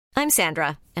I'm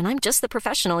Sandra, and I'm just the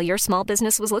professional your small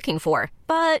business was looking for.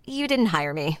 But you didn't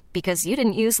hire me because you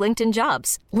didn't use LinkedIn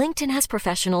Jobs. LinkedIn has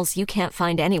professionals you can't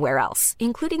find anywhere else,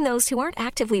 including those who aren't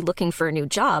actively looking for a new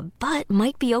job, but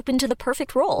might be open to the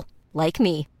perfect role, like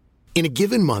me. In a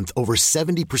given month, over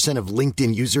 70% of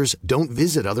LinkedIn users don't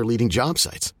visit other leading job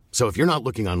sites. So if you're not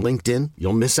looking on LinkedIn,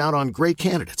 you'll miss out on great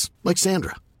candidates like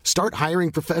Sandra. Start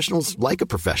hiring professionals like a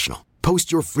professional.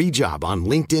 Post your free job on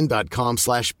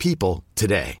linkedin.com/people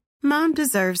today. Mom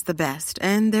deserves the best,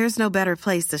 and there's no better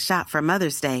place to shop for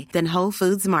Mother's Day than Whole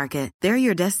Foods Market. They're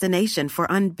your destination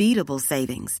for unbeatable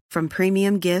savings, from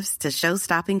premium gifts to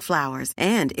show-stopping flowers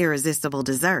and irresistible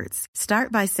desserts.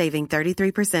 Start by saving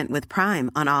 33% with Prime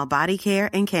on all body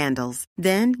care and candles.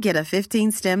 Then get a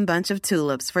 15-stem bunch of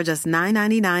tulips for just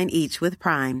 $9.99 each with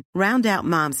Prime. Round out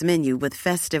Mom's menu with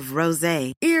festive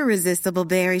rosé, irresistible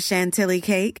berry chantilly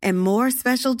cake, and more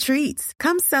special treats.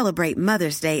 Come celebrate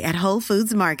Mother's Day at Whole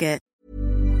Foods Market.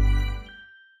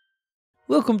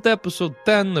 Welcome to episode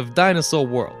 10 of Dinosaur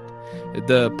World,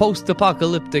 the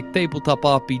post-apocalyptic tabletop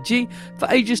RPG for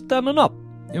ages 10 and up,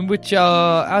 in which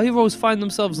our heroes find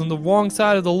themselves on the wrong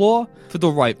side of the law for the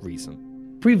right reason.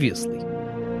 Previously.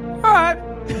 Alright,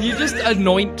 you just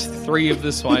anoint 3 of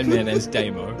the swine men as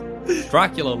Damo.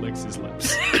 Dracula licks his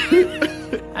lips.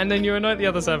 And then you anoint the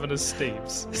other 7 as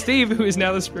Steve's. Steve, who is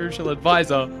now the spiritual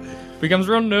advisor, becomes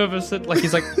real nervous at,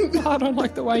 he's like, I don't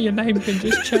like the way your name can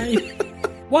just change.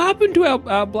 What happened to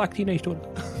our black teenage daughter?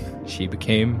 She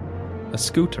became a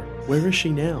scooter. Where is she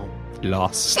now?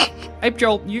 Lost. Hey,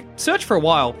 Joel, you search for a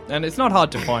while, and it's not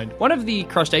hard to find. One of the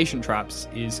crustacean traps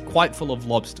is quite full of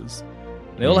lobsters.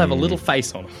 They all have a little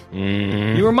face on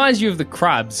them. It reminds you of the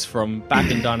crabs from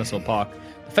back in Dinosaur Park.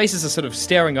 The faces are sort of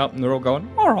staring up, and they're all going,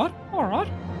 all right, all right,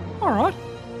 all right,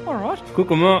 all right. Cook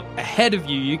them up. Ahead of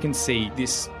you can see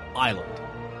this island.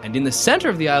 And in the center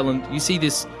of the island, you see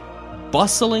this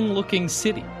bustling-looking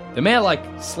city. The mayor,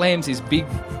 slams his big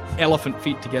elephant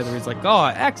feet together. He's like, oh,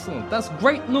 excellent. That's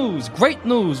great news. Great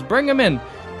news. Bring him in.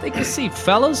 Take a seat,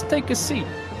 fellas. Take a seat.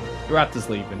 Your raptors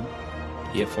leave, and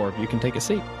the 4 of you can take a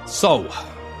seat. So,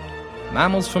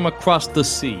 mammals from across the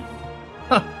sea.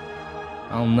 Huh.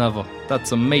 I'll never.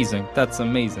 That's amazing. That's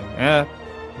amazing.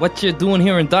 What you doing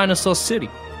here in Dinosaur City?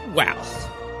 Well,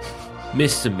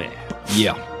 Mr. Mayor.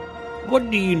 Yeah.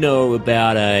 What do you know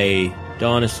about a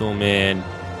dinosaur man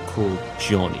called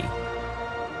Johnny?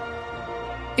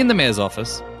 In the mayor's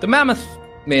office, the mammoth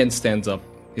man stands up.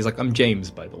 He's like, I'm James,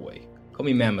 by the way. Call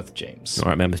me Mammoth James. All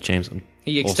right, Mammoth James.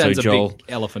 He extends also a Joel. big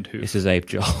elephant hoof. This is Ape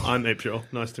Joel. I'm Ape Joel.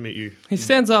 Nice to meet you. He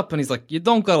stands up and he's like, you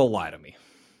don't gotta lie to me.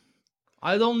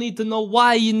 I don't need to know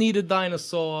why you need a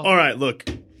dinosaur. All right, look.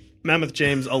 Mammoth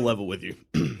James, I'll level with you.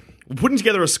 We're putting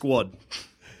together a squad.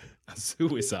 A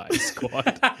suicide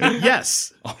squad.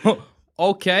 Yes.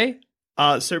 Okay.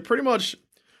 So pretty much,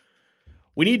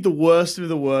 we need the worst of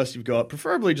the worst you've got,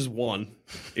 preferably just one,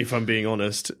 if I'm being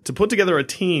honest, to put together a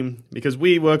team, because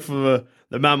we work for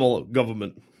the mammal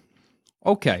government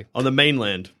Okay. on the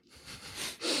mainland.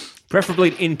 Preferably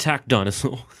an intact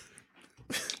dinosaur.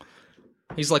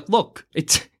 He's like, look,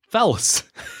 it's fellas.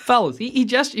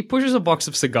 He pushes a box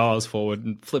of cigars forward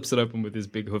and flips it open with his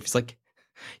big hoof. He's like,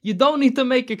 you don't need to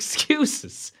make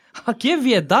excuses. I'll give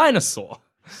you a dinosaur.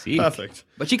 Sick. Perfect.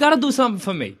 But you gotta do something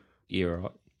for me. You're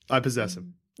right. I possess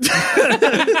him. No,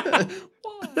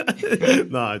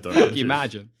 I don't.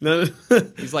 Imagine. No.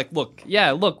 He's like, look,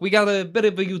 we got a bit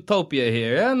of a utopia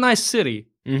here. A nice city.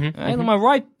 Am I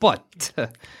right? But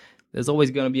there's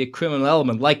always going to be a criminal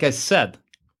element, like I said.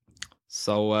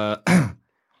 So I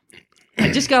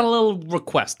just got a little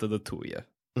request to the 2 of you.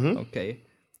 Okay.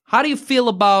 How do you feel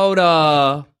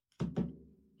about,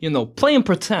 playing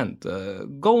pretend,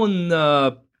 going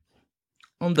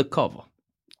undercover?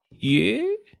 Yeah?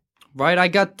 Right, I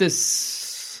got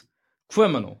this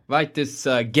criminal, right? This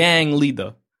gang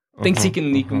leader thinks he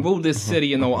can rule this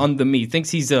city, under me. Thinks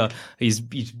he's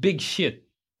big shit.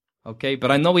 Okay,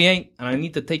 but I know he ain't, and I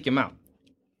need to take him out.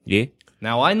 Yeah?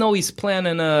 Now I know he's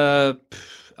planning a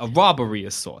robbery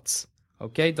of sorts.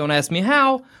 Okay, don't ask me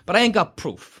how, but I ain't got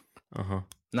proof.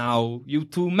 Now you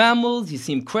 2 mammals, you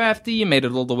seem crafty. You made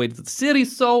it all the way to the city,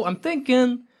 so I'm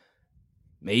thinking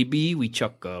maybe we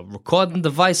chuck a recording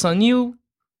device on you.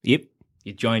 Yep.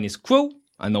 You join his crew.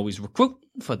 I know he's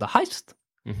recruiting for the heist.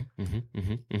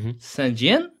 Send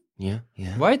you in. Yeah.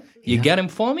 Right? You get him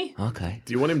for me? Okay.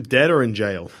 Do you want him dead or in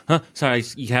jail? Huh? Sorry,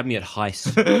 you have me at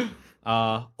heist.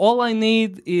 All I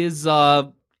need is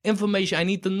information. I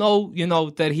need to know,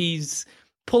 that he's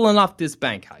pulling off this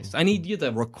bank heist. I need you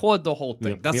to record the whole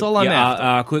thing. That's all I'm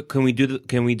after. Quick, can we do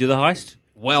the heist?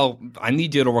 Well, I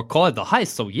need you to record the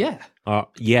heist, so yeah.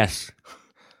 Yes.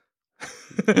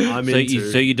 I'm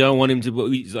into. So you don't want him to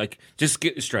he's like, just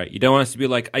get this straight. You don't want us to be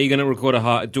like, are you going to record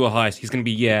do a heist? He's going to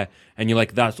be, yeah. And you're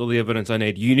like, that's all the evidence I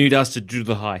need. You need us to do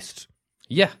the heist.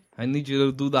 Yeah, I need you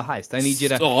to do the heist. I need you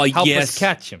to Oh, help yes. us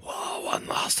catch him. Oh, one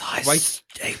last heist.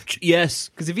 Right? Yes.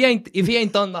 Because if he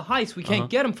ain't done the heist, we can't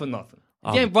get him for nothing.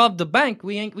 If he ain't robbed the bank,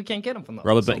 we can't get him for nothing.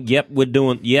 Robert, So- yep, we're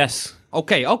doing, yes.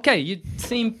 Okay, you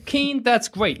seem keen. That's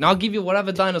great. Now I'll give you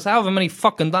whatever dinosaurs, however many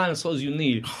fucking dinosaurs you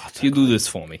need. You do this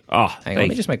for me. Oh, Hang on, let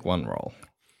me just make one roll.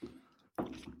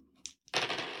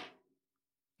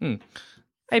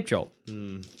 Ape Joel,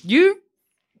 you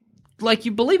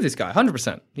believe this guy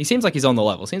 100%. He seems like he's on the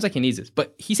level. Seems like he needs this,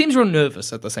 but he seems real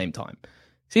nervous at the same time.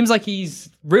 Seems like he's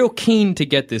real keen to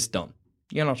get this done.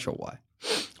 You're not sure why.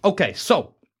 Okay,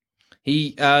 so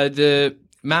the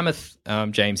mammoth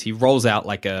James, he rolls out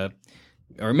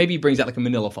or maybe he brings out like a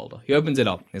manila folder. He opens it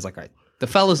up. He's like, all right, the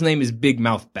fella's name is Big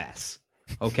Mouth Bass.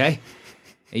 Okay?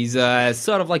 He's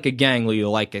sort of like a gang leader,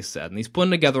 like I said, and he's putting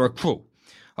together a crew.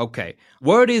 Okay.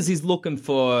 Word is he's looking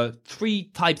for 3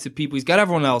 types of people. He's got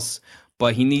everyone else,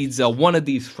 but he needs one of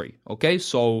these 3. Okay?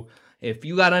 So if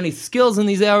you got any skills in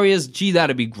these areas, gee,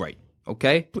 that'd be great.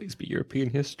 Okay? Please be European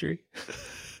history.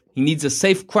 He needs a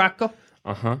safe cracker.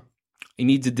 Uh-huh. He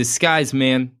needs a disguise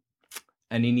man.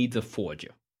 And he needs a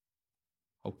forger.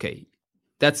 Okay.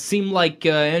 That seem like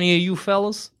any of you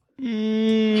fellas?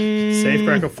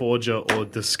 Safecracker, forger, or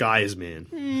disguise man.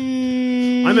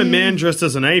 I'm a man dressed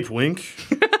as an ape, Wink.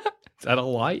 Is that a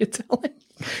lie you're telling?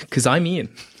 Because I'm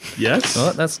Ian. Yes?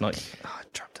 Oh, that's not... Oh, I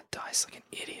dropped a dice like an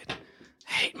idiot.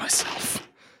 I hate myself.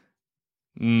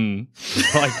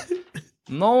 Like,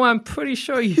 no, I'm pretty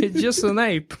sure you're just an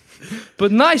ape.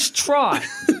 But nice try.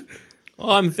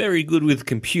 Oh, I'm very good with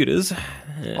computers.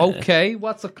 Okay,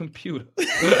 what's a computer?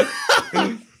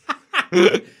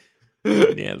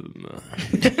 Never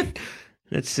mind.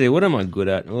 Let's see, what am I good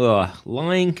at?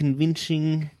 Lying,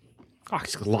 convincing.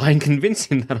 It's lying,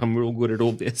 convincing that I'm real good at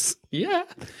all this. Yeah.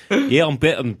 Yeah,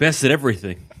 I'm best at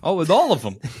everything. Oh, with all of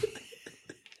them.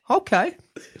 Okay.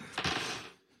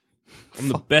 I'm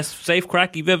the best safe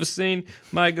crack you've ever seen.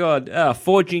 My God.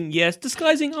 Forging, yes.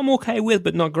 Disguising, I'm okay with,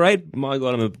 but not great. My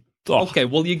God, Okay,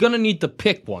 well, you're going to need to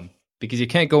pick one. Because you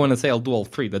can't go in and say, I'll do all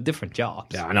 3. They're different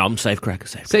jobs. Yeah, no, I'm safe cracker.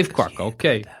 Safe cracker,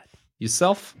 okay.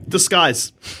 Yourself?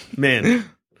 Disguise man.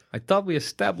 I thought we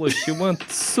established you weren't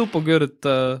super good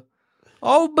at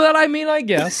Oh, but I mean, I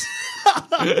guess.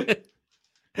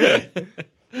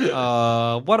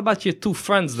 What about your 2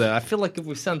 friends there? I feel like if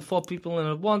we send 4 people in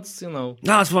at once, No,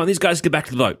 it's fine. These guys get back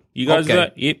to the boat. You guys do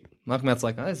that? Yep. Knockmat's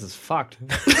like, this is fucked.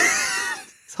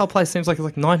 This whole place seems like it's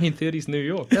like 1930s New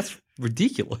York. That's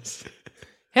ridiculous.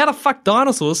 How the fuck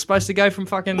dinosaurs supposed to go from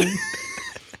fucking...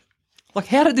 Like,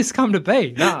 how did this come to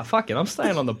be? Nah, fuck it. I'm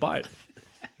staying on the boat.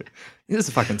 This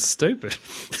is fucking stupid.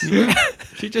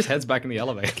 She just heads back in the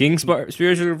elevator. King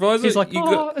spiritual advisor. He's like,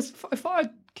 if I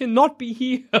cannot be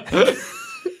here,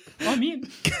 I'm in.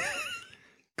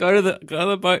 Go to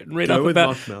the boat and read Go up with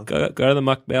about. Muckmouth. Go to the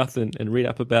Muckmouth and read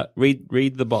up about.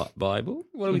 Read the Bible.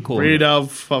 What do we call Read it? our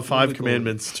 5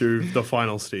 commandments to the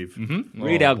final Steve. Mm-hmm.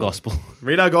 Read our gospel.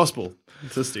 Read our gospel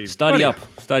to Steve. Study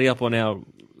up on our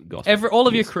gospel. All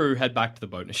of your crew head back to the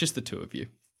boat. It's just the 2 of you.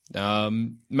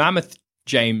 Mammoth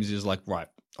James is like, right,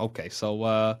 okay,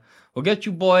 so we'll get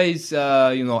you boys,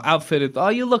 outfitted. Oh,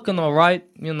 you're looking all right,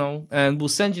 and we'll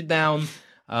send you down.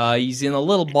 He's in a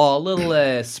little bar, a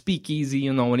little speakeasy,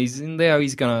 when he's in there,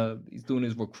 he's doing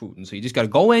his recruiting. So you just got to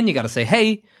go in, you got to say,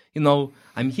 hey,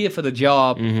 I'm here for the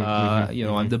job.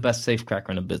 I'm the best safecracker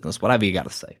in the business, whatever you got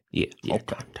to say. Yeah.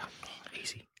 Okay. Done.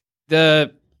 Easy.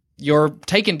 You're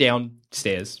taken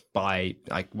downstairs by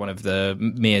like one of the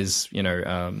mayor's,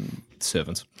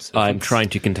 servants. I'm trying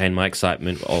to contain my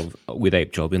excitement with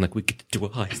Ape Joel being like, we get to do a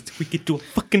heist. We get to do a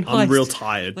fucking heist. I'm real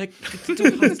tired. Like, we get to do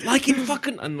a heist. Like in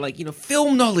fucking,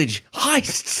 film knowledge.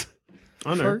 Heists.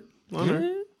 I know.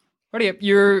 Ready up.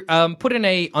 You're put in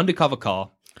a undercover car,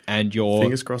 and you're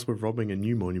Fingers crossed we're robbing a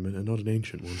new monument and not an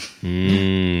ancient one.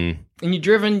 and you're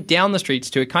driven down the streets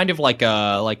to a kind of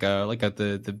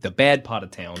the bad part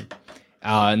of town,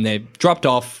 and they're dropped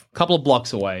off a couple of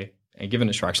blocks away and given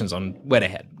instructions on where to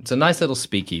head. It's a nice little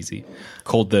speakeasy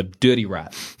called the Dirty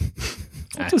Rat.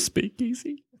 What's a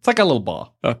speakeasy? It's like a little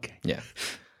bar. Okay. Yeah.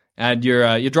 And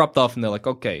you're dropped off, and they're like,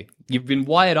 okay, you've been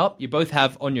wired up. You both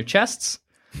have on your chests.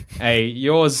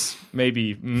 Yours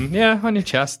maybe, on your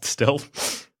chest still.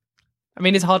 I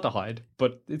mean, it's hard to hide,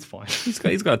 but it's fine. He's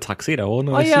got a tuxedo on.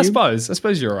 I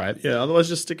suppose you're right. Yeah, otherwise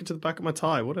just stick it to the back of my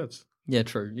tie. What else? Yeah,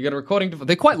 true. You got a recording device.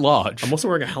 They're quite large. I'm also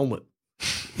wearing a helmet.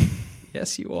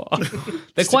 Yes, you are.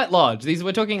 They're quite large.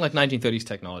 We're talking like 1930s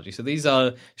technology. So these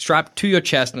are strapped to your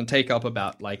chest and take up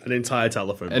about like An entire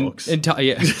telephone box.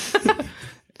 yeah.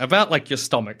 About like your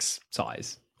stomach's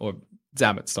size, or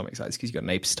Zamet's stomach size, because you got an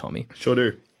ape's tummy. Sure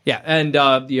do. Yeah,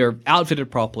 and you're outfitted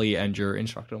properly, and you're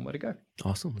instructed on where to go.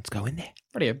 Awesome. Let's go in there.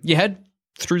 Right, you head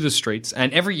through the streets,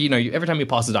 and every time you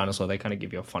pass a dinosaur, they kind of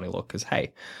give you a funny look because,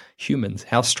 hey, humans,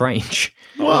 how strange.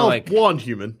 Well, like- one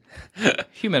human.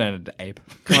 Human and an ape.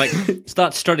 Like,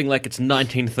 start strutting like it's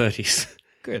 1930s.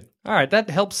 Good. All right, that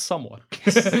helps somewhat.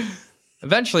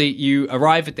 Eventually, you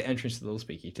arrive at the entrance to the Little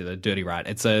Speaky, to the Dirty Rat.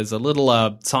 There's a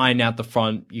little sign out the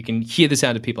front. You can hear the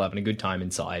sound of people having a good time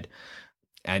inside,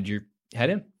 and you head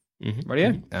in.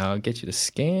 Radio? I'll get you to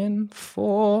scan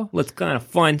for... Let's kind of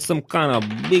find some kind of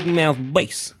big mouth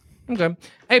base. Okay.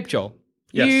 Ape Joel,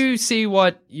 Yes. you see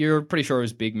what you're pretty sure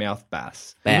is big mouth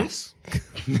bass. Bass.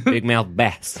 Big mouth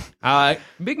bass.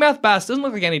 Big mouth bass doesn't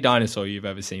look like any dinosaur you've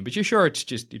ever seen, but you're sure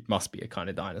it must be a kind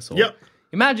of dinosaur. Yep.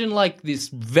 Imagine like this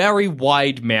very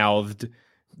wide-mouthed,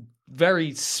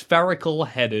 very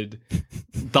spherical-headed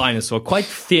dinosaur, quite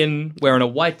thin, wearing a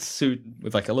white suit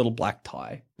with like a little black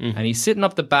tie. And he's sitting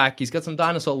up the back. He's got some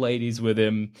dinosaur ladies with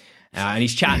him, and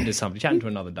he's chatting to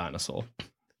another dinosaur.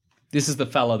 This is the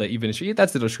fella that you've been...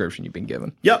 That's the description you've been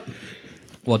given. Yep.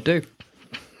 What do?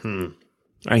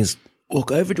 I just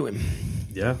walk over to him.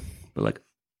 Yeah. But like,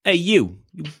 hey, you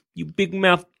big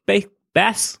mouth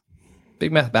bass.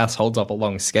 Big Mouth Bass holds up a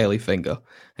long, scaly finger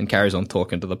and carries on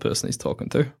talking to the person he's talking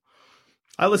to.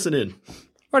 I listen in.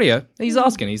 Radio. He's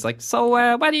asking. He's like, so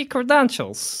what are your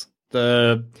credentials?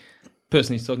 The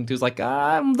person he's talking to is like,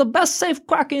 I'm the best safe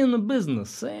cracker in the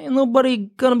business. Ain't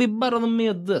nobody gonna be better than me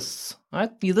at this. All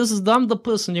right? I'm the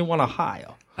person you want to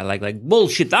hire. I like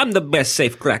bullshit. I'm the best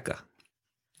safe cracker.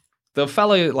 The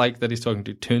fellow that he's talking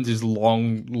to turns his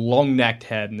long-necked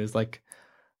head and is like,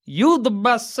 you the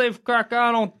best safe cracker?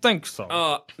 I don't think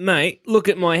so. Mate, look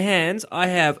at my hands. I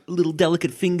have little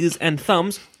delicate fingers and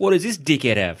thumbs. What does this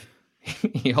dickhead have?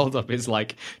 He holds up his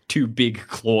two big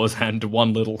claws and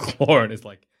one little claw and is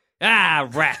like,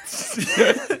 rats.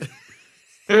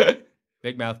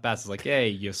 Big Mouth Bass is like, hey,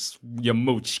 you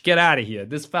mooch, get out of here.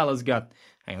 This fella's got...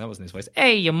 Hang on, that wasn't his voice.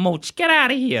 Hey, you mooch, get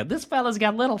out of here. This fella's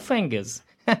got little fingers.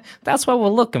 That's what we're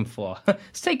looking for.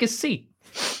 Let's take a seat.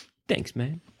 Thanks,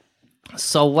 man.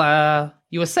 So,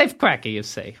 you a safe cracker, you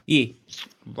say? Yeah.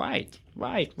 Right.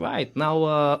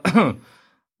 Now,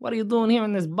 what are you doing here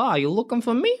in this bar? You looking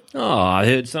for me? Oh, I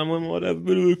heard someone might have a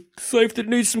bit of a safe that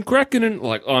needs some cracking. And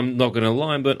I'm not going to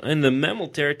lie, but in the mammal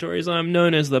territories, I'm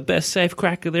known as the best safe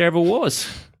cracker there ever was.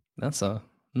 That's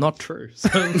not true.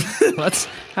 So let's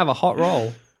have a hot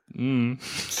roll.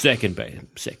 Second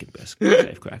best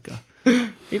safe cracker.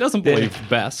 He doesn't believe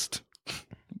best.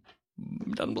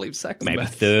 Doesn't believe second Maybe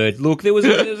best. third. Look, there was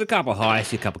a couple of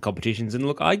heists, a couple of competitions, and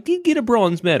look, I did get a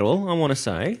bronze medal, I want to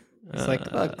say. It's like,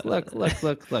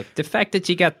 look. The fact that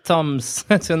you got thumbs,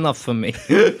 that's enough for me.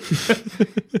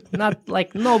 Not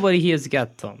like nobody here's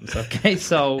got thumbs, okay?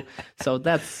 So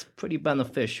that's pretty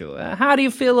beneficial. How do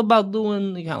you feel about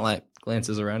doing... He kind of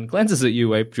glances around, glances at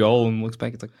you, Ape Joel, and looks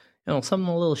back. It's like, something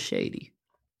a little shady.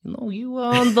 You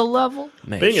are on the level.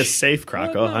 Mate, Being a safe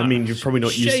cracker, I mean, you're probably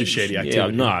not used to shady activity.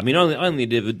 Yeah, no, I mean, I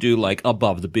only ever do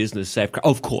above the business safe cracker.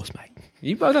 Of course, mate.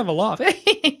 You both have a laugh.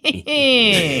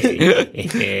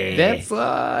 That's,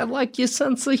 I like your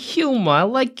sense of humor.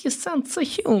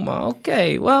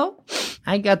 Okay, well,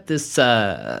 I got this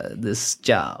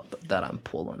job that I'm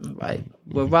pulling, right?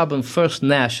 We're robbing First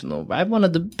National, right? One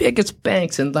of the biggest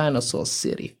banks in Dinosaur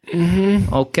City.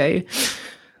 Mm-hmm. Okay.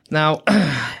 Now,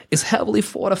 it's heavily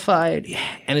fortified,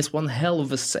 and it's one hell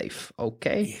of a safe,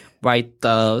 okay? Right,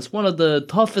 it's one of the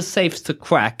toughest safes to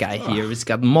crack, I hear. It's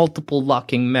got multiple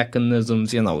locking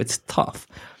mechanisms, it's tough.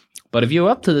 But if you're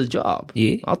up to the job,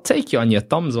 I'll take you on your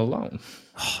thumbs alone.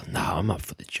 Oh, no, I'm up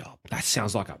for the job. That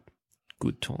sounds like a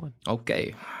good time.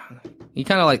 Okay. He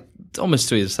kind of almost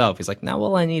to himself. He's like, now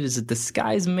all I need is a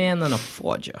disguised man and a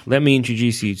forger. Let me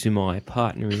introduce you to my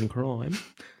partner in crime.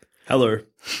 Hello.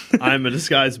 I'm a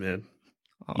disguise man.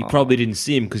 You probably didn't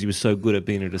see him because he was so good at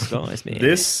being a disguise man.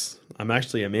 I'm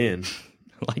actually a man.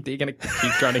 You're going to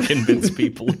keep trying to convince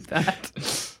people of that.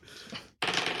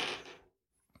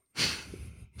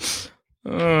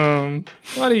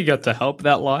 What do you got to help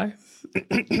that lie?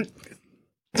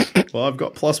 Well, I've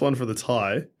got +1 for the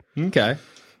tie. Okay.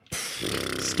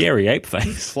 Scary ape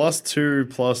face.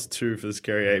 +2 for the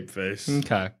scary ape face.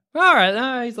 Okay. All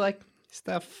right. He's like, is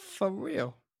that for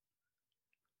real?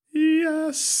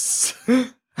 Yes.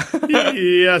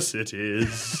 Yes, it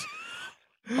is.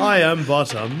 I am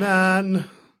but a man,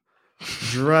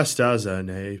 dressed as an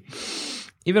ape.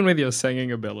 even with your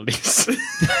singing abilities,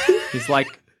 he's like,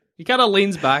 he kind of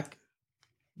leans back,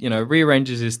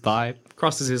 rearranges his thigh,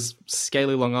 crosses his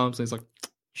scaly long arms, and he's like,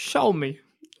 show me.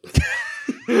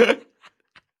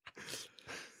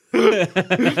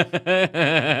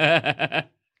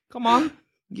 Come on.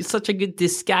 You're such a good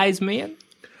disguise, man.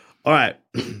 All right.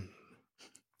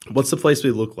 What's the place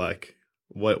we look like?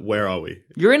 Where are we?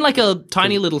 You're in like a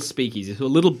tiny little speakeasy, so a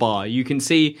little bar. You can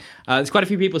see there's quite a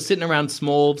few people sitting around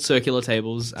small circular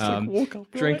tables,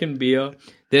 drinking beer.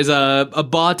 There's a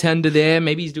bartender there.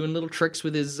 Maybe he's doing little tricks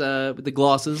with his with the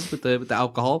glasses with the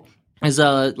alcohol. There's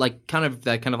kind of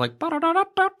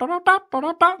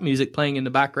music playing in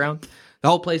the background. The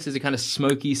whole place is a kind of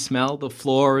smoky smell. The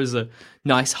floor is a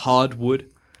nice hard wood.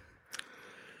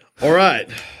 All right.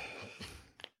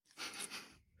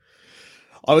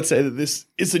 I would say that this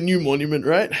is a new monument,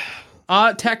 right?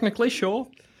 Technically, sure.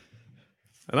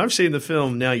 And I've seen the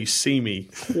film Now You See Me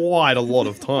quite a lot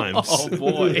of times. Oh,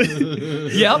 boy.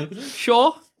 Yep,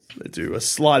 sure. I do a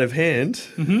sleight of hand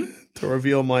to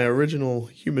reveal my original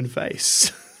human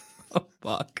face. Oh,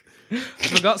 fuck. I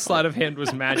forgot sleight of hand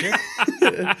was magic.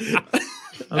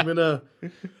 I'm going to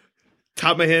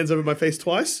tap my hands over my face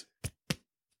twice.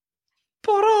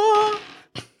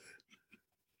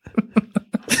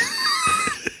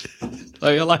 So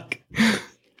you're like,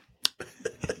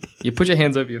 you put your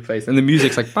hands over your face, and the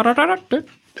music's like,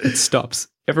 it stops.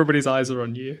 Everybody's eyes are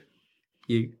on you.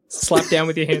 You slap down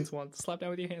with your hands once, slap down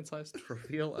with your hands twice to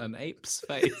reveal an ape's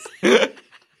face.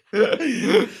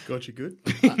 Got you good?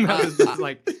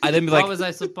 Like, I then be like, how was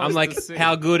I supposed I'm like, to see?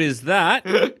 how good is that?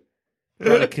 Trying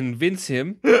to convince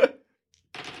him. And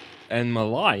am I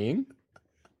lying?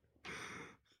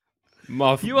 You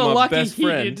were my lucky best he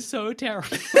friend. did so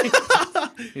terribly.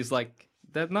 He's like,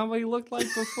 that not what he looked like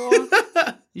before?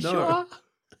 You sure?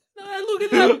 No, look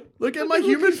at that. Look at my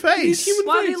human face.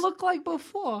 What did he look like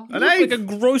before? An ape. Like a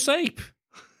gross ape.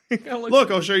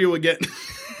 Look, I'll show you again.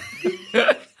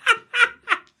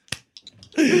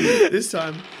 This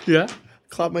time, Yeah.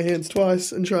 clap my hands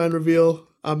twice and try and reveal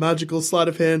a magical sleight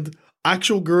of hand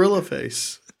actual gorilla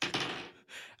face.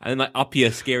 And then like up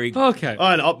your scary. Okay. Oh,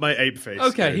 and up my ape face.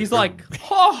 Okay, he's like,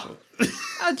 oh,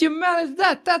 how'd you manage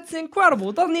that? That's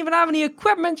incredible. Doesn't even have any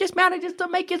equipment, just manages to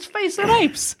make his face an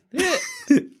ape's.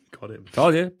 Got him.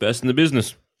 Told you, best in the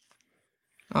business.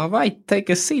 All right, take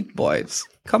a seat, boys.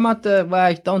 Come out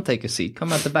don't take a seat.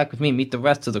 Come out the back with me, meet the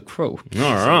rest of the crew.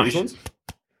 All right. These ones?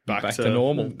 Back to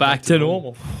normal. Back to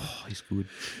normal. Oh, he's good.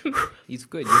 He's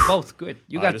good. You're both good.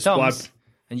 You got just thumbs. wipe-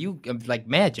 And you, like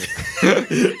magic.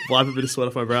 Wipe a bit of sweat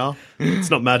off my brow. It's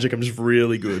not magic. I'm just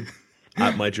really good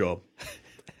at my job.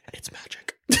 It's magic.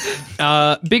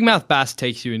 Big Mouth Bass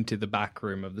takes you into the back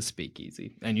room of the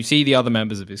speakeasy, and you see the other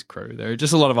members of his crew. There are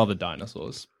just a lot of other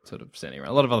dinosaurs sort of standing around,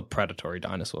 a lot of other predatory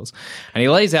dinosaurs. And he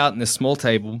lays out in this small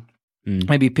table,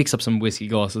 maybe he picks up some whiskey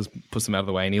glasses, puts them out of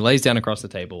the way, and he lays down across the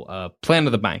table a plan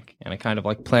of the bank and a kind of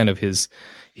like plan of his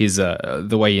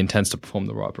the way he intends to perform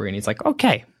the robbery. And he's like,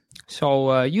 okay,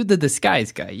 so you the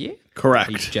disguise guy, yeah? Correct.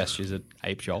 He gestures at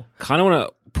Ape Joel. Kind of want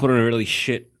to put on a really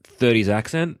shit 30s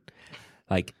accent.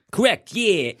 Like, correct,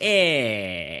 yeah,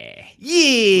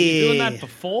 yeah. Doing that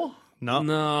before? No.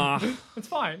 Nah. It's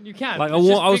fine. You can. Like, It's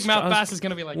just I was Big Mouth I was Bass is going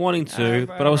to be like wanting to,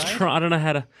 but I was trying. I don't know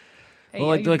how to. Hey,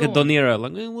 like how do like you a doing? De Niro.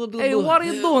 Like, we'll do Hey, this. what are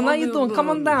you doing? How you doing? Come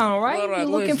on down, all right? You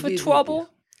looking for trouble?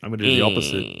 I'm going to do the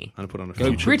opposite. I'm going to put on a Go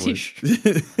future British.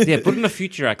 voice. Yeah, put in a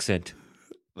future accent.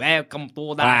 Welcome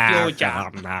to Ah, the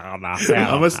future. I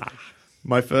almost,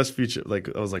 my first future, like,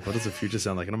 I was like, what does the future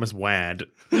sound like? And I almost wad.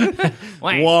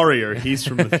 Wang. Warrior, he's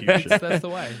from the future. That's the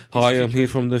way. Hi, I'm here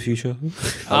from the future.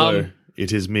 Hello,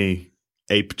 it is me,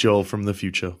 Ape Joel from the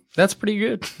future. That's pretty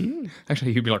good.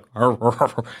 Actually, you'd be like,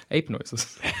 ape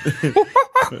noises.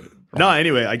 No,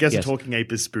 anyway, I guess Yes. a talking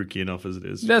ape is spooky enough as it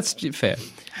is. That's fair.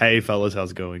 Hey, fellas,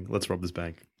 how's it going? Let's rob this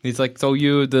bank. He's like, so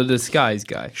you the disguise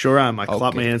guy. Sure am. I clap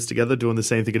Okay. my hands together, doing the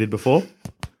same thing I did before,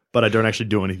 but I don't actually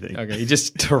do anything. Okay,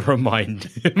 just to remind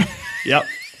him. Yep.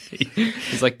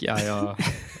 He's like, yeah,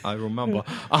 I remember.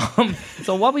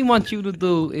 So what we want you to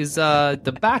do is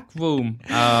the back room.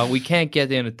 We can't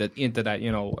get into that.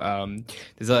 You know,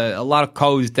 there's a lot of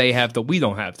codes they have that we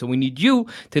don't have. So we need you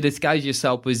to disguise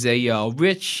yourself as a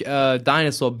rich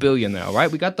dinosaur billionaire. All right?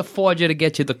 We got the forger to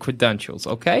get you the credentials.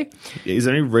 Okay? Is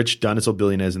there any rich dinosaur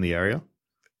billionaires in the area?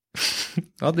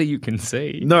 Not that you can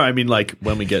see. No, I mean like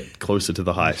when we get closer to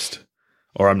the heist.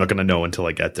 Or I'm not going to know until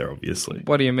I get there, obviously.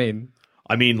 What do you mean?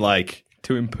 I mean like,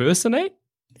 To impersonate?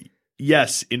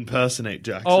 yes, impersonate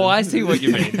Jackson. Oh, I see what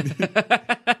you mean.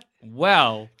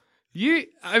 Well,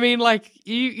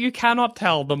 You cannot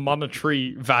tell the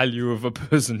monetary value of a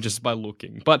person just by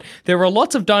looking. But there are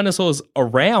lots of dinosaurs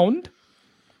around.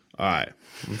 All right,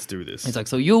 let's do this. It's like,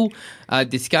 so you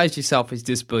disguise yourself as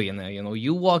this billionaire,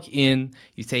 you walk in,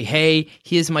 you say, hey,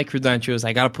 here's my credentials.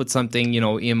 I got to put something,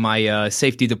 in my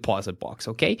safety deposit box,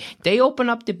 okay? They open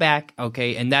up the back,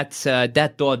 okay, and that's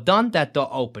that door done, that door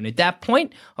open. At that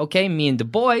point, okay, me and the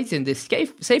boys and this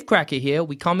safe cracker here,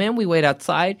 we come in, we wait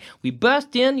outside, we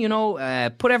burst in,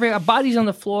 put our bodies on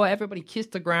the floor, everybody kiss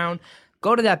the ground,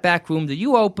 go to that back room that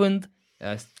you opened,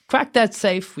 crack that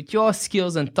safe with your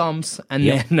skills and thumbs, and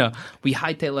then we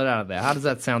hightail it out of there. How does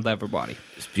that sound to everybody?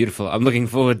 It's beautiful. I'm looking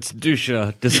forward to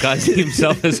Dusha disguising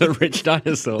himself as a rich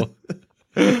dinosaur.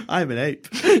 I'm an ape.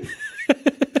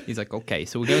 He's like, okay,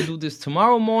 so we're going to do this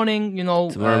tomorrow morning,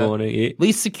 Tomorrow morning, yeah.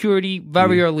 least security,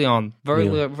 very early on, very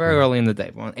early in the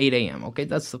day, around 8 a.m., okay?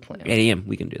 That's the plan. 8 a.m.,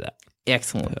 we can do that.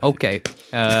 Excellent. Okay.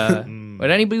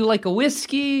 Would anybody like a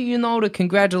whiskey, to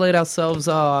congratulate ourselves?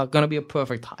 Going to be a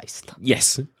perfect heist.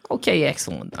 Yes. Okay,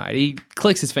 excellent. All right, he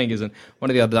clicks his fingers, and one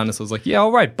of the other dinosaurs is like, yeah,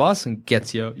 all right, boss, and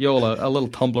gets you all a little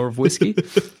tumbler of whiskey.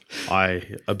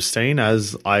 I abstain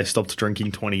as I stopped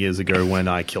drinking 20 years ago when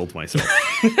I killed myself.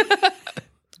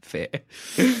 Fair.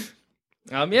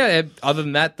 Other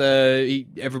than that,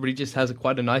 everybody just has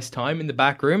quite a nice time in the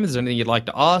back room. Is there anything you'd like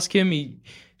to ask him?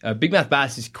 Big Mouth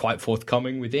Bass is quite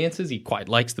forthcoming with answers. He quite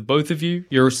likes the both of you.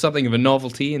 You're something of a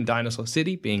novelty in Dinosaur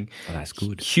City, being that's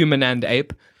good. Human and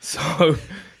ape. So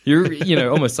you're,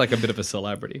 almost like a bit of a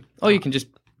celebrity. Or you can just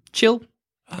chill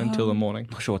until the morning.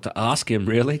 Not sure what to ask him,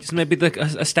 really. Just maybe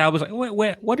establish,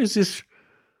 what is this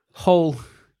whole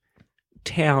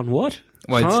town? What?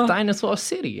 Well, it's Dinosaur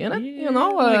City, isn't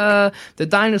it? The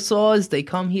dinosaurs, they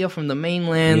come here from the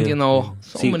mainland,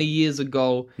 many years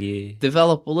ago. Yeah.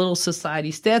 Develop a little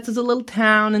society, starts as a little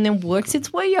town, and then works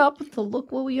its way up to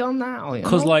look where we are now.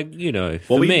 Because,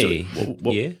 for me...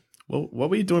 What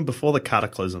were you doing before the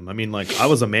cataclysm? I mean, I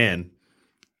was a man.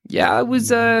 Yeah, I was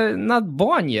not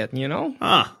born yet,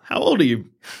 Ah, how old are you?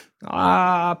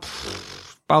 About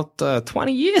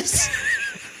 20 years.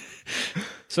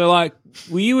 So,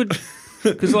 we would...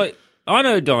 Because, I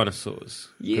know dinosaurs.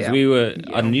 Yeah.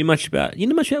 I knew much about... You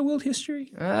know much about world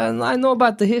history? I know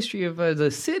about the history of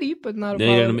the city, but not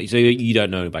about... So you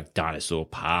don't know about Dinosaur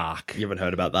Park? You haven't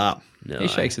heard about that? No. He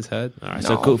shakes his head. All right,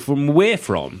 so cool. From where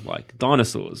from?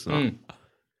 Dinosaurs. Kind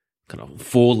of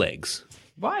 4 legs.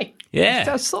 Right. Yeah.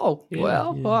 That's so.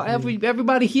 Yeah,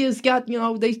 everybody here's got,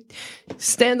 they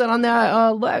stand on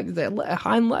their legs, their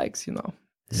hind legs,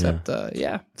 Except,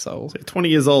 so... 20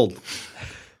 years old.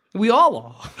 We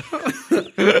all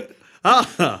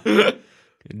are.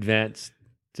 Advanced.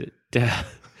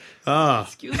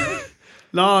 Excuse me?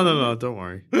 No, don't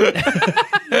worry. Look,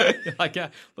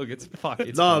 it's fuck.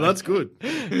 It's no, fine. that's good.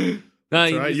 No,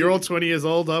 That's right. You're all 20 years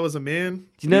old. I was a man.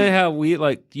 Do you know how weird,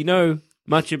 do you know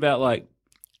much about,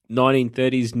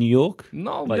 1930s New York?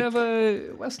 No,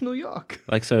 never West New York.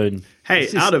 Hey,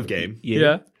 out of game.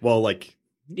 Yeah. Well,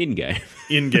 in-game.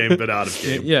 In-game, but out of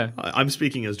game. Yeah. I'm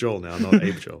speaking as Joel now, not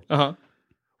Ape Joel. Uh-huh.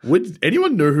 Would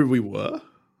anyone know who we were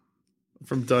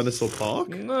from Dinosaur Park?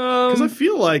 Because I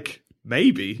feel like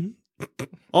maybe.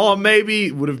 Maybe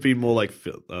it would have been more like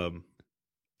Phil,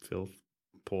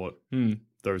 Port,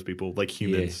 those people, like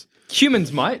humans. Yeah.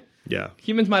 Humans might. Yeah.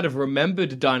 Humans might have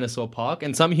remembered Dinosaur Park,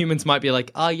 and some humans might be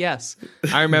like, yes,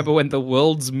 I remember when the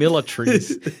world's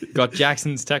militaries got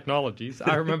Jackson's technologies.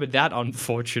 I remember that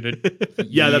unfortunate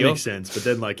Yeah, that makes sense. But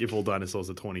then, if all dinosaurs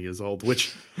are 20 years old,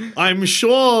 which I'm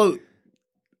sure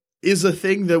is a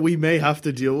thing that we may have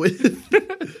to deal with.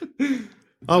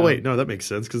 Wait, no, that makes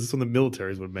sense, because it's when the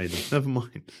militaries were made them. Never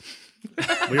mind.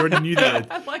 We already knew that.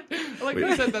 I like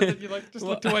you said that you just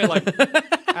looked away that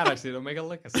actually don't make a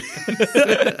lick of sense.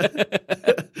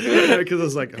 Because I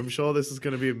was like, I'm sure this is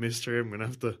going to be a mystery. I'm going to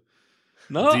have to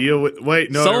deal with...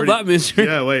 Wait, no. Solve that mystery.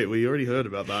 Yeah, wait, we already heard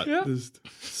about that. Yeah.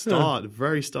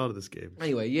 Very start of this game.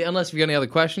 Anyway, unless you've got any other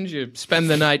questions, you spend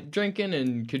the night drinking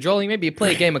and cajoling. Maybe you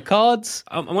play a game of cards.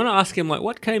 I want to ask him,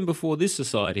 what came before this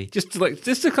society? Just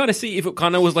to kind of see if it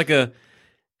kind of was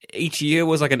each year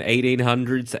was an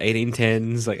 1800s to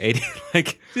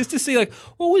 1810s, just to see what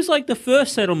was the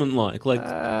first settlement like.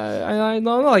 I don't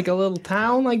know, a little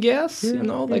town, I guess. A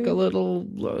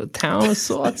little town of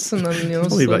sorts, and then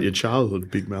Tell me about your childhood,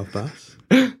 Big Mouth Bass.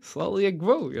 Slowly it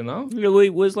grew,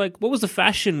 Really was what was the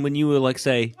fashion when you were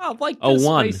say this,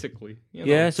 one basically.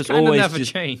 Yeah, so it's always always never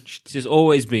changed. It's just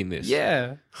always been this.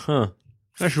 Yeah. Huh.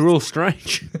 That's real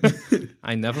strange.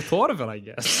 I never thought of it, I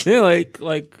guess. Yeah, it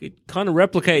kind of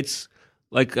replicates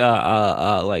would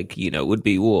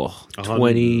be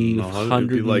 20,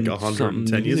 100, it'd be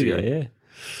 110 years ago. Yeah.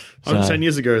 10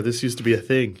 years ago, this used to be a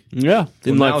thing. Yeah,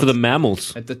 Well, like now for the it's-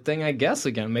 mammals. At the thing, I guess,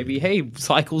 again. Maybe, hey,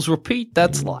 cycles repeat.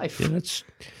 That's life. Yeah, that's,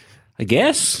 I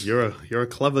guess. You're a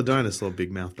clever dinosaur,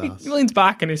 Big Mouth Bass. He leans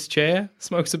back in his chair,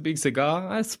 smokes a big cigar.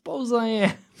 I suppose I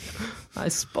am. I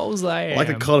suppose I am. Like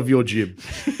a cut of your jib.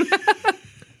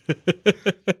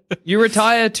 You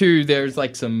retire to, there's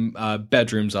like some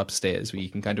bedrooms upstairs where you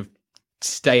can kind of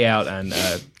stay out and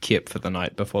kip for the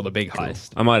night before the big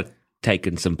heist. I might have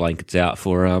taken some blankets out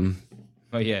for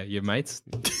Oh yeah, your mates.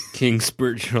 King's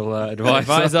spiritual advice.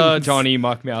 Advisor, Johnny,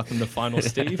 Muckmouth, and the final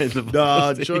Steve.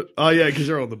 Oh yeah, because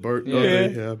you're on the boat. Yeah.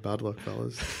 Yeah, bad luck,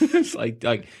 fellas. It's like,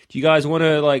 do you guys want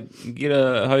to get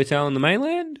a hotel in the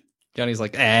mainland? Johnny's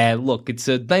like, look, it's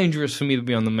dangerous for me to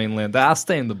be on the mainland. I'll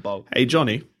stay in the boat. Hey,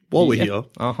 Johnny, while we're here.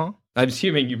 Uh-huh. I'm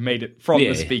assuming you've made it from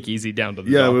Yeah. the speakeasy down to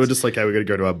the Yeah, docks. we were just like, hey, we got to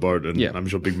go to our boat. And Yeah. I'm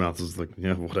sure Big Mouth is like,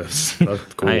 yeah, whatevs.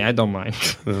 That's cool. I don't mind.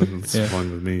 It's Yeah.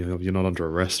 fine with me. You're not under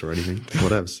arrest or anything.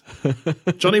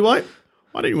 Whatevs. Johnny, why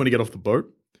don't you want to get off the boat?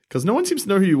 Because no one seems to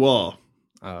know who you are.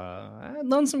 I've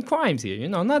done some crimes here,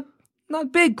 not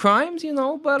big crimes,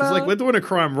 but It's like we're doing a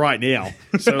crime right now.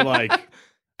 So like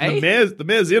Hey? the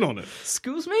mayor's in on it.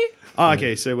 excuse me? Oh,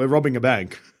 okay, so we're robbing a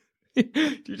bank. Do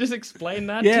you just explain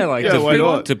that? Yeah, to- like Yeah, why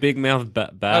not? to Big Mouth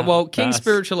Bass. well, King's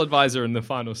spiritual advisor and the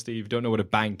final Steve don't know what a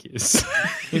bank is.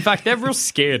 In fact, they're real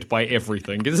scared by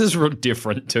everything. This is real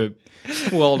different to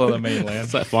world on the mainland.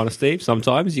 It's like Final Steve.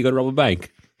 Sometimes you got to rob a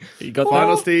bank. You got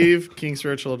Final Steve, King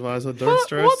Spiritual Advisor, don't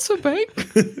stress. What's a bank?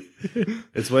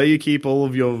 It's where you keep all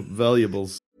of your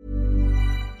valuables.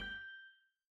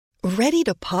 Ready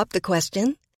to pop the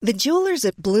question? The jewelers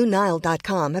at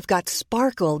BlueNile.com have got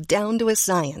sparkle down to a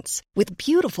science with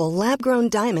beautiful lab-grown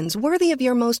diamonds worthy of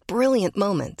your most brilliant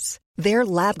moments. Their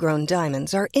lab-grown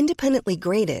diamonds are independently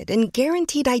graded and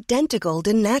guaranteed identical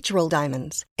to natural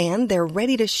diamonds, and they're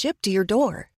ready to ship to your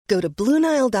door. Go to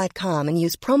BlueNile.com and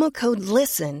use promo code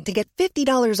LISTEN to get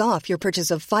 $50 off your purchase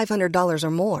of $500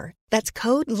 or more. That's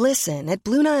code LISTEN at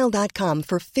BlueNile.com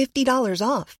for $50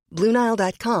 off.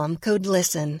 BlueNile.com, code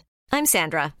LISTEN. I'm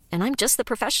Sandra, and I'm just the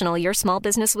professional your small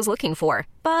business was looking for.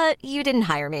 But you didn't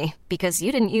hire me because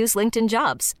you didn't use LinkedIn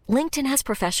Jobs. LinkedIn has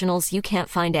professionals you can't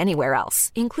find anywhere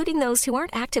else, including those who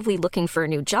aren't actively looking for a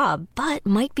new job, but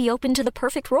might be open to the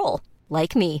perfect role,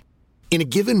 like me. In a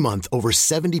given month, over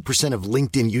 70% of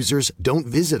LinkedIn users don't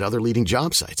visit other leading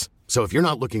job sites. So if you're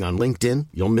not looking on LinkedIn,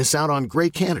 you'll miss out on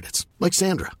great candidates like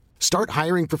Sandra. Start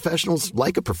hiring professionals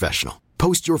like a professional.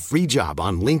 Post your free job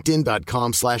on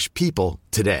linkedin.com/people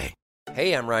today.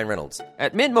 Hey, I'm Ryan Reynolds.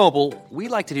 At Mint Mobile, we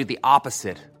like to do the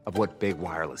opposite of what Big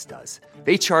Wireless does.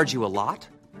 They charge you a lot,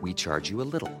 we charge you a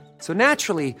little. So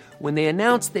naturally, when they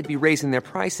announced they'd be raising their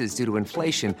prices due to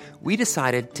inflation, we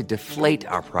decided to deflate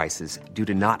our prices due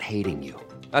to not hating you.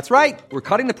 That's right. We're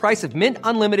cutting the price of Mint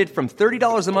Unlimited from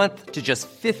 $30 a month to just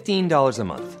 $15 a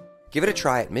month. Give it a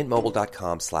try at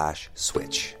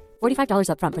mintmobile.com/switch. $45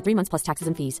 up front for 3 months plus taxes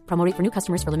and fees. Promo rate for new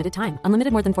customers for limited time.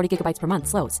 Unlimited more than 40 gigabytes per month.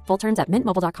 Slows full terms at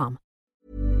mintmobile.com.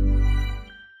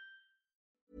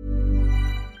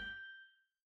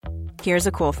 Here's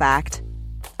a cool fact.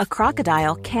 A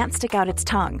crocodile can't stick out its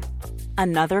tongue.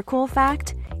 Another cool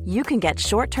fact, you can get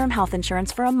short-term health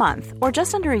insurance for a month or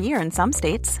just under a year in some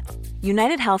states.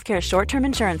 United Healthcare short-term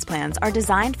insurance plans are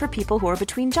designed for people who are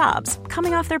between jobs,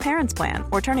 coming off their parents' plan,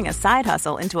 or turning a side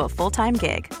hustle into a full-time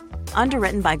gig.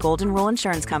 Underwritten by Golden Rule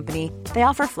Insurance Company, they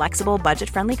offer flexible,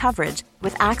 budget-friendly coverage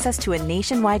with access to a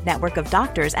nationwide network of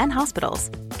doctors and hospitals.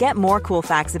 Get more cool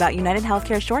facts about United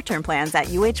Healthcare short-term plans at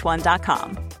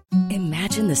uh1.com.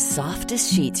 Imagine the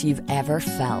softest sheets you've ever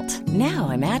felt. Now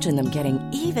imagine them getting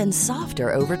even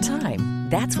softer over time.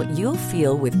 That's what you'll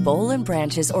feel with Boll &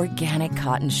 Branch's organic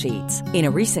cotton sheets. In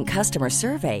a recent customer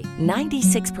survey,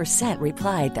 96%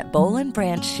 replied that Boll &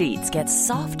 Branch sheets get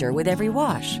softer with every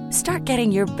wash. Start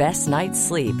getting your best night's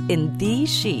sleep in these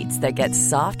sheets that get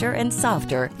softer and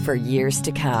softer for years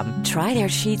to come. Try their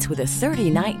sheets with a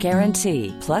 30-night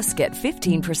guarantee. Plus, get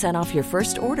 15% off your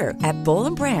first order at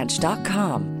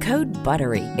bollandbranch.com. Code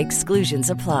BUTTERY. Exclusions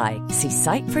apply. See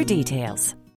site for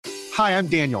details. Hi, I'm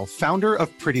Daniel, founder of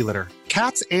Pretty Litter.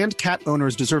 Cats and cat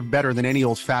owners deserve better than any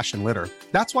old-fashioned litter.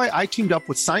 That's why I teamed up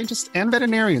with scientists and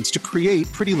veterinarians to create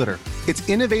Pretty Litter. Its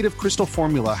innovative crystal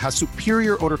formula has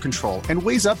superior odor control and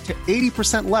weighs up to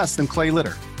 80% less than clay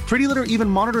litter. Pretty Litter even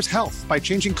monitors health by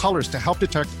changing colors to help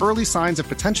detect early signs of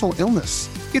potential illness.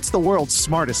 It's the world's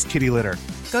smartest kitty litter.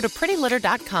 Go to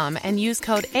prettylitter.com and use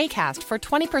code ACAST for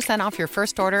 20% off your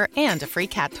first order and a free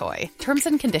cat toy. Terms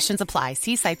and conditions apply.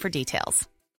 See site for details.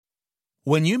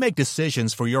 When you make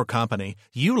decisions for your company,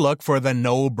 you look for the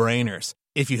no-brainers.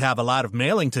 If you have a lot of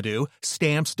mailing to do,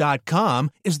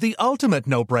 Stamps.com is the ultimate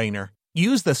no-brainer.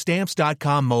 Use the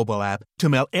Stamps.com mobile app to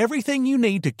mail everything you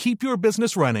need to keep your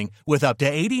business running with up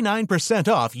to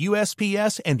 89% off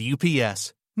USPS and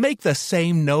UPS. Make the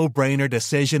same no-brainer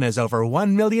decision as over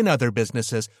 1 million other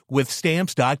businesses with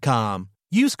Stamps.com.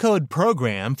 Use code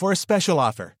PROGRAM for a special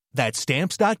offer. That's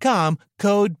Stamps.com,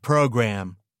 code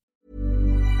PROGRAM.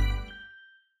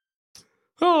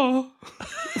 Oh.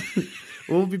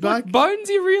 We'll be back. Bones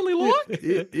you really like?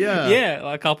 Yeah. Yeah,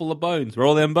 like a couple of bones.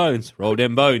 Roll them bones. Roll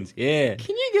them bones. Yeah.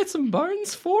 Can you get some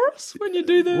bones for us when you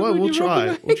do the Well, when we'll you try.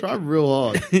 rub We'll try real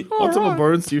hard. What type of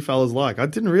bones do you fellas like? I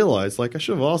didn't realize. Like, I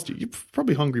should have asked you. You're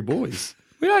probably hungry boys.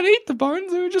 We don't eat the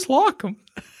bones, we just like them.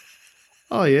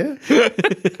 Oh, yeah?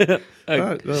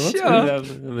 Alright, well, that's Sure. good.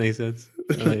 That makes sense.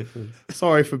 That makes sense.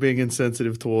 Sorry for being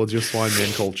insensitive towards your swine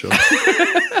man culture.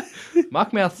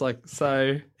 Muckmouth's like,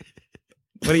 so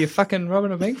what are you fucking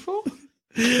robbing a bank for?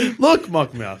 Look,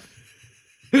 Muckmouth.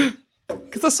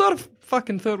 Because I sort of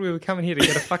fucking thought we were coming here to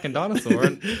get a fucking dinosaur.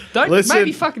 And don't Listen.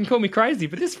 maybe fucking call me crazy,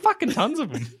 but there's fucking tons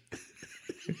of them.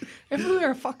 Everywhere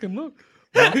I fucking look.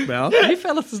 Muckmouth. You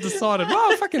fellas has decided,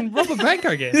 well, fucking rob a bank,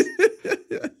 I guess.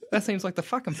 That seems like the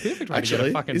fucking perfect way to get Actually,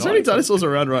 a fucking is there any dinosaur. dinosaurs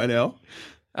around right now?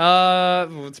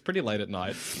 Well, it's pretty late at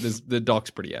night. The dock's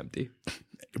pretty empty.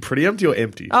 Pretty empty or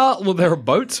empty? Well, there are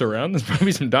boats around. There's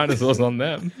probably some dinosaurs on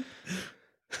them.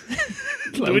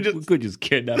 Like, we could just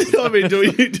kidnap I mean, do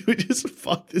we just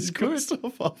fuck this good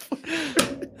stuff up?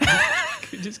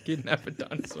 Could just kidnap a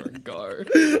dinosaur and go.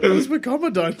 Let's become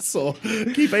a dinosaur.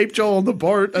 Keep Ape Joel on the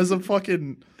boat as a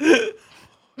fucking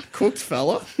cooked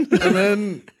fella. And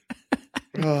then...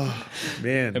 Oh,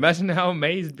 man. Imagine how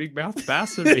amazed Big Mouth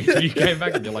Bass would be if you came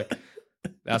back and you're like,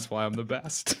 that's why I'm the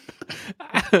best.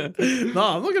 No, I'm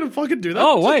not going to fucking do that.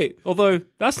 Oh, wait. Although,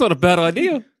 that's not a bad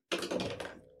idea.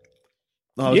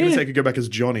 No, I was going Yeah. to say I could go back as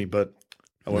Johnny, but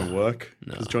that won't work.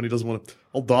 Because Johnny doesn't want to...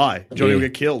 I'll die. Johnny will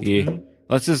get killed. Yeah.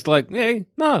 Let's just fuck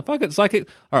it. Psychic.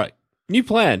 All right. New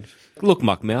plan. Look,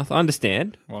 Muckmouth, I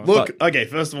understand. Look, okay,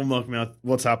 first of all, Muckmouth,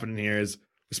 what's happening here is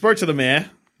we spoke to the mayor.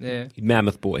 Yeah.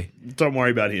 Mammoth boy. Don't worry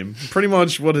about him. Pretty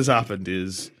much what has happened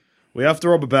is we have to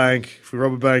rob a bank. If we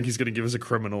rob a bank, he's going to give us a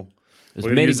criminal. As We're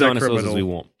gonna many use that dinosaurs as criminal we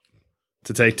want.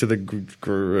 to take to the grid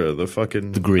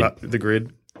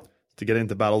to get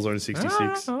into Battle Zone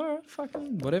 66. All right,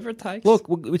 fucking whatever it takes. Look,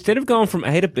 instead of going from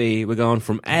A to B, we're going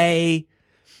from A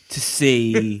to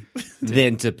C,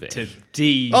 then to B. To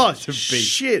D Oh, to B.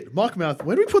 shit. Muckmouth,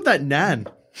 where do we put that Nan?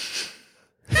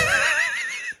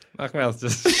 Muckmouth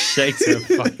just shakes her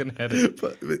fucking head.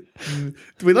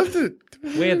 Do we left it?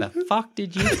 Where the fuck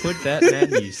did you put that,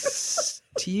 man? You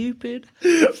stupid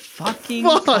fucking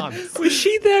Fuck. cunt. Was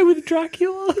she there with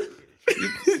Dracula?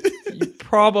 You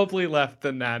probably left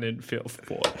the Nan in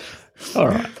Filthport. All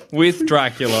right. With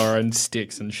Dracula and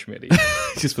Styx and Schmitty.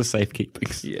 Just for safekeeping.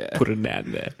 Yeah. Put a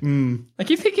Nan there. I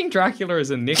keep thinking Dracula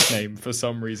is a nickname for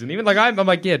some reason. Even like I'm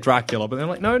like, yeah, Dracula, but then I'm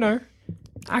like, no.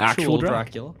 Actual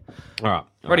Dracula. All right.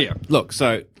 Radio. Look,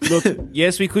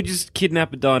 yes, we could just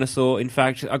kidnap a dinosaur. In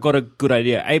fact, I got a good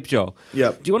idea. Ape Joel.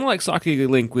 Yep. Do you want to like psychically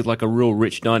link with like a real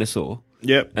rich dinosaur?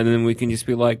 Yep. And then we can just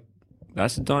be like,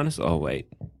 that's a dinosaur. Oh, wait.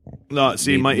 No,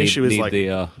 see, my issue is need like...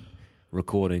 the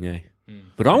recording, eh?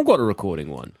 But I've got a recording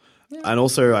one. And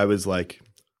also I was like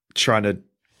trying to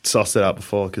suss it out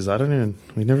before because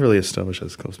we never really established how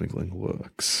this cosmic link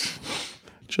works.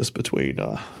 Just between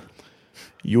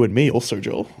you and me also,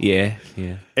 Joel. Yeah.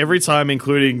 Every time,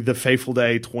 including the fateful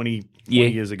day 20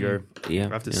 years ago. Yeah. I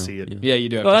have to see it. Yeah, you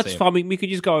do have Oh, to that's see it. fine. We could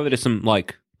just go over to some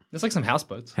like There's like some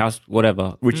houseboats.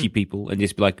 whatever, richy people and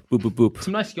just be like, boop, boop, boop.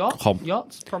 Some nice yachts. Hump.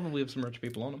 Yachts probably have some rich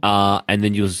people on them. And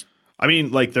then you'll just, I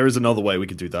mean, like, there is another way we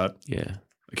could do that. yeah.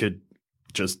 I could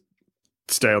just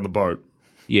stay on the boat,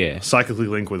 Yeah. psychically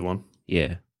link with one,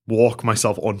 Yeah. walk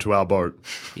myself onto our boat,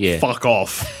 Yeah. fuck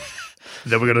off.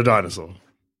 Then we got a dinosaur.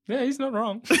 Yeah, he's not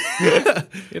wrong.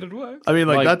 It'd work. I mean,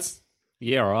 like that's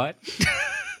Yeah, right.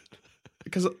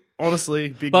 because honestly,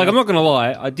 big Like, I'm not going to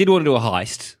lie. I did want to do a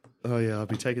heist. Oh yeah, I'll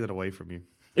be taking that away from you.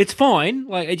 It's fine.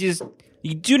 Like,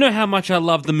 you do know how much I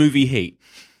love the movie Heat.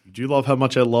 Do you love how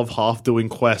much I love half doing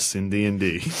quests in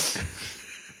D&D?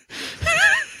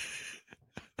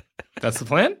 That's the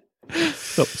plan?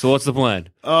 So what's the plan?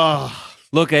 Ah,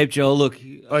 Look, Ape Joel, look.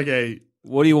 okay.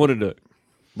 What do you want to do?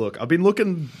 Look, I've been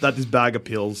looking at this bag of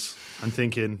pills and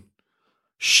thinking,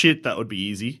 shit, that would be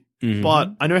easy. Mm-hmm.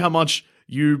 But I know how much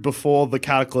you, before the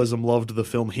Cataclysm, loved the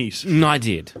film Heat. I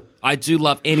did. I do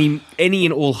love any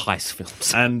and all heist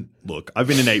films. And look, I've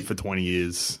been an ape for 20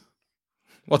 years.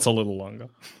 What's a little longer?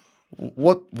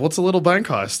 What's a little bank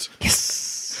heist?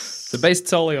 Yes. So based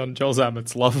solely on Joel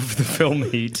Zammett's love of the film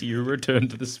Heat, you return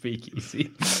to the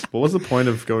speakeasy. What was the point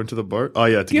of going to the boat? Oh,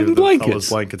 yeah, to Give give them the blankets. fellas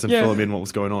blankets and Yeah. fill them in what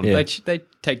was going on. Yeah. They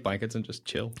take blankets and just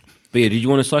chill. But yeah, did you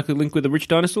want to cycle link with the rich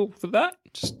dinosaur for that?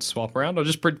 Just swap around, or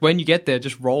just when you get there,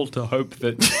 just roll to hope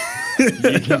that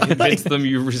you can convince them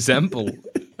you resemble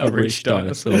a rich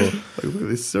dinosaur. Like, look at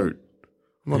this suit.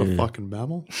 I'm not a fucking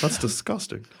mammal. That's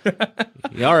disgusting.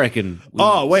 Yeah, I reckon.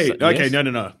 Oh, wait. Yes. Okay,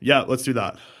 no. Yeah, let's do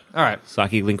that. All right.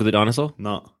 Psychic link with the dinosaur?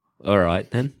 No. All right,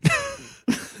 then.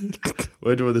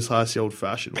 We're doing this icy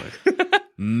old-fashioned way.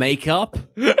 Makeup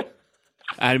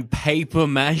and paper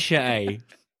mache.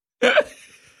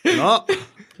 No.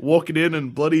 Walking in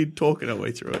and bloody talking our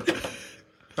way through it.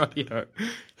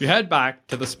 You head back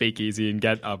to the speakeasy and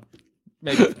get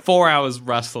maybe 4 hours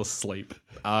restless sleep.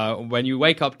 When you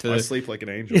wake up to I sleep like an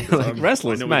angel. 'cause Like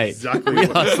restless, I know mate. Exactly We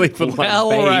what are sleeping like well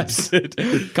babes.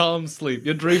 rested, calm sleep.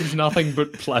 Your dreams nothing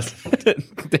but pleasant.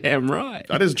 Damn right.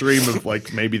 I just dream of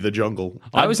like maybe the jungle.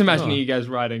 I was imagining you guys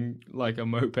riding like a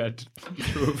moped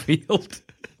through a field.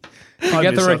 I miss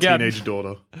Together our again. teenage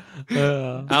daughter.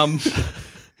 I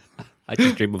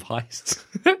just dream of heists.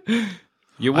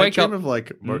 You I wake dream up. of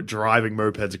like driving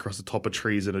mopeds across the top of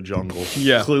trees in a jungle.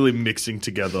 Yeah. Clearly mixing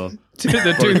together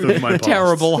The both of my two pasts.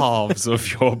 terrible halves of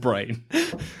your brain.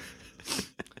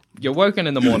 You're woken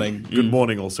in the morning Good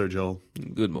morning, also, Joel.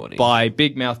 Good morning. by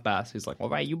Big Mouth Bass, who's like, "All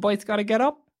right, you boys got to get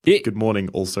up. Good morning,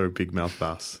 also, Big Mouth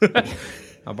Bass.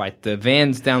 All right, the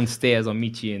van's downstairs. I'll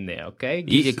meet you in there. Okay,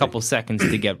 give you a couple seconds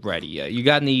to get ready. You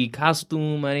got any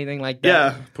costume, anything like that?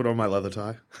 Yeah, put on my leather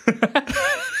tie.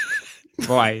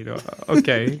 Right.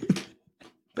 Okay.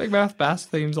 Big Mouth Bass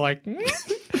seems like,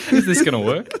 is this going to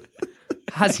work?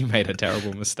 Has he made a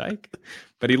terrible mistake?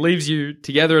 But he leaves you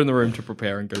together in the room to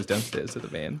prepare and goes downstairs to the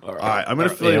van. All right, I'm going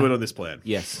to fill you in on this plan.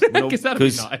 Yes. Because that'd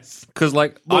be nice. Because,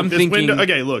 like, Look, I'm there's thinking. window-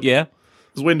 okay, look. Yeah.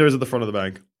 There's windows at the front of the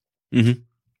bank. Mm-hmm.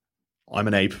 I'm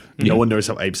an ape. No one knows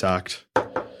how apes act.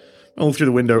 I'll look through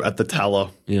the window at the Tala.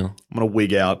 Yeah. I'm going to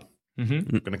wig out. Mm-hmm.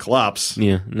 I'm going to collapse.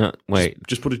 Yeah. No, wait.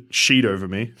 Just put a sheet over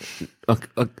me. Okay,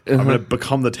 I'm going to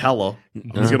become the Tala.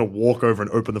 I'm just going to walk over and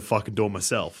open the fucking door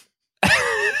myself.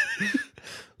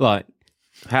 Like,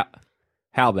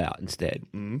 how about instead?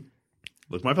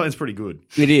 Look, my plan's pretty good.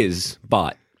 It is,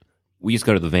 but we just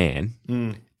go to the van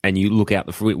and you look out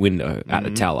the front window at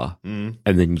the teller and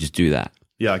then you just do that.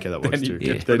 Yeah, okay, that works And you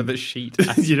too. get rid of the sheet.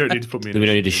 You don't need to put me in Then we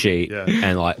don't need a sheet. Yeah.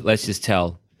 And, like, let's just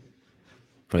tell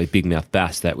probably Big Mouth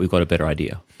Bass that we've got a better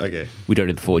idea. Okay. We don't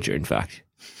need the forger, in fact.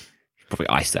 Probably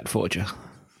ice that forger.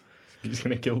 You're just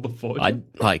going to kill the forger.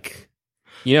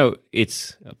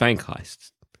 It's a bank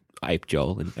heist, Ape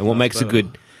Joel, and what makes a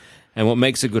good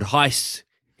heist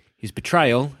is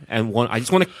betrayal. And I want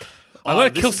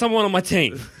to kill someone on my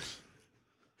team.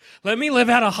 Let me live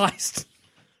out a heist.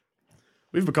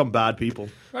 We've become bad people.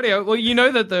 Radio. Well, you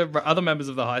know that the other members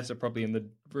of the heist are probably in the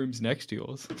rooms next to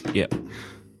yours. Yeah,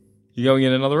 You going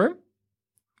in another room?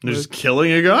 You're just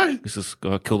killing a guy? this is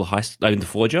kill the heist. I mean, the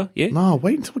forger. Yeah. No,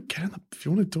 wait until we get in the... If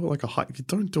you want to do it like a heist, you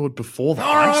don't do it before the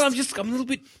All right, heist. I'm a little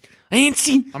bit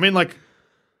antsy. I mean, like,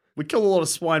 we killed a lot of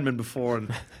swinemen before,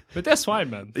 and But they're swine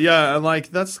men. yeah, and like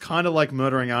that's kind of like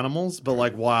murdering animals, but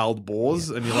like wild boars,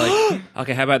 and you're like,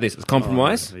 Okay, how about this? It's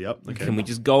compromise. yep, okay. Can we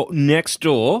just go next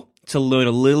door to learn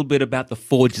a little bit about the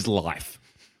forger's life?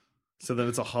 So then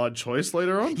it's a hard choice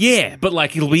later on. Yeah, but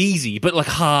like it'll be easy, but like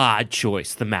hard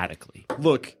choice thematically.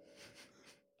 Look,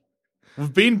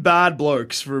 we've been bad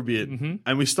blokes for a bit,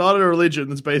 and we started a religion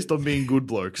that's based on being good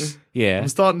blokes. Yeah. I'm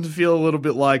starting to feel a little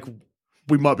bit like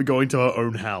we might be going to our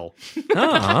own hell.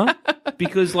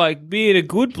 Because like being a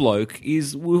good bloke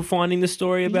is we're finding the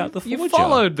story about the forger. You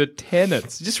followed the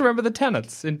tenets. Just remember the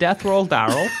tenets. In Death Roll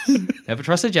Daryl, never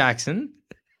trust a Jackson.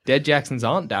 Dead Jacksons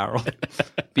aren't Daryl.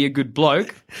 Be a good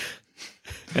bloke.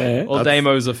 All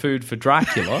Damos are food for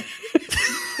Dracula.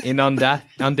 In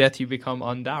Undeath, you become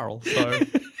Undaryl.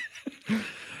 So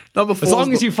Number 4. as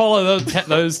long as you follow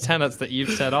those tenets that you've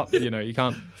set up, you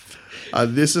can't.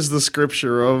 This is the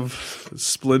scripture of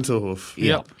Splinterhoof.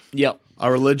 Yep.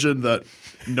 A religion that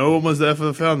no one was there for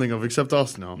the founding of except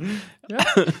us now.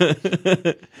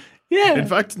 Yeah. In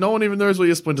fact, no one even knows where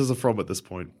your splinters are from at this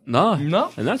point. No.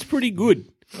 No. And that's pretty good.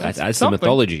 That's some something.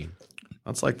 mythology.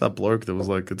 That's like that bloke that was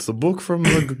like, it's a book from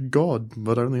the God,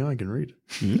 but only I can read.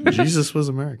 Jesus was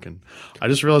American. I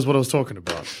just realized what I was talking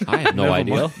about. I had no Never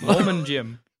idea. mind. Mormon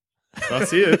Jim.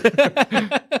 That's it.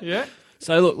 Yeah.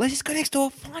 So look, let's just go next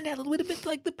door, find out a little bit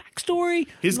like the backstory.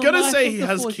 He's the going to life say of he the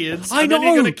has forger. kids, I and know. then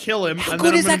you're going to kill him, How and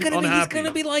good then is I'm that going to be He's unhappy. going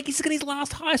to be like, he's got his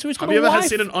last heist, or he's got Have you a ever wife.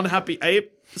 seen an unhappy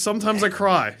ape? Sometimes I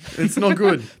cry. It's not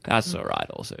good. That's all right.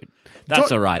 Also,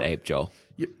 that's all right, Ape Joel.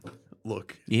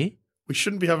 Look, Yeah. We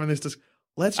shouldn't be having this.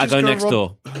 Let's I just go next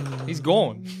door. He's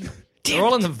gone. They're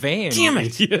all in the van. Damn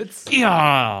it. Idiots. Yeah.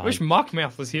 I wish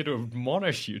Mockmouth was here to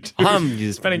admonish you. Too. I'm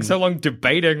just spending so long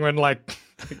debating when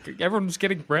everyone's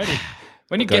getting ready.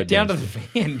 When you get down to the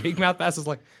van, Big Mouth Bass is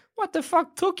like, "What the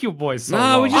fuck took you boys so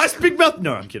long?" Ice Big Mouth.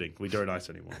 No, I'm kidding. We don't ice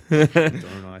anymore.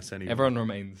 Everyone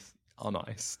remains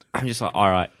uniced. I'm just like,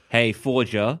 all right. Hey,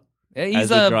 Forger.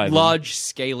 He's a large,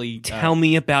 scaly. Tell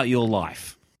me about your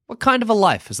life. What kind of a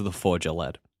life has the Forger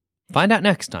led? Find out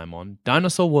next time on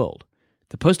Dinosaur World,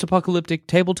 the post-apocalyptic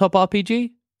tabletop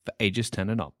RPG for ages 10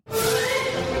 and up.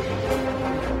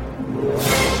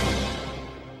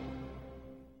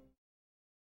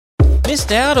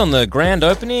 Missed out on the grand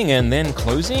opening and then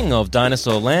closing of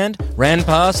Dinosaur Land? Ran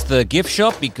past the gift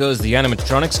shop because the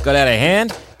animatronics got out of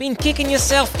hand? Been kicking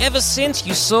yourself ever since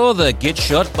you saw the Get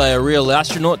Shot by a Real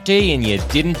Astronaut tee and you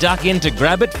didn't duck in to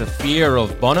grab it for fear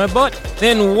of Bonobot?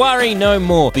 Then worry no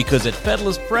more, because at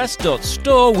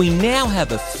peddlerspress.store we now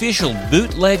have official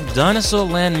bootleg Dinosaur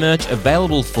Land merch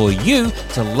available for you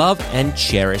to love and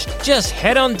cherish. Just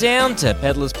head on down to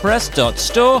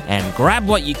peddlerspress.store and grab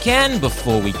what you can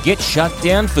before we get shut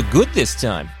down for good this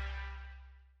time.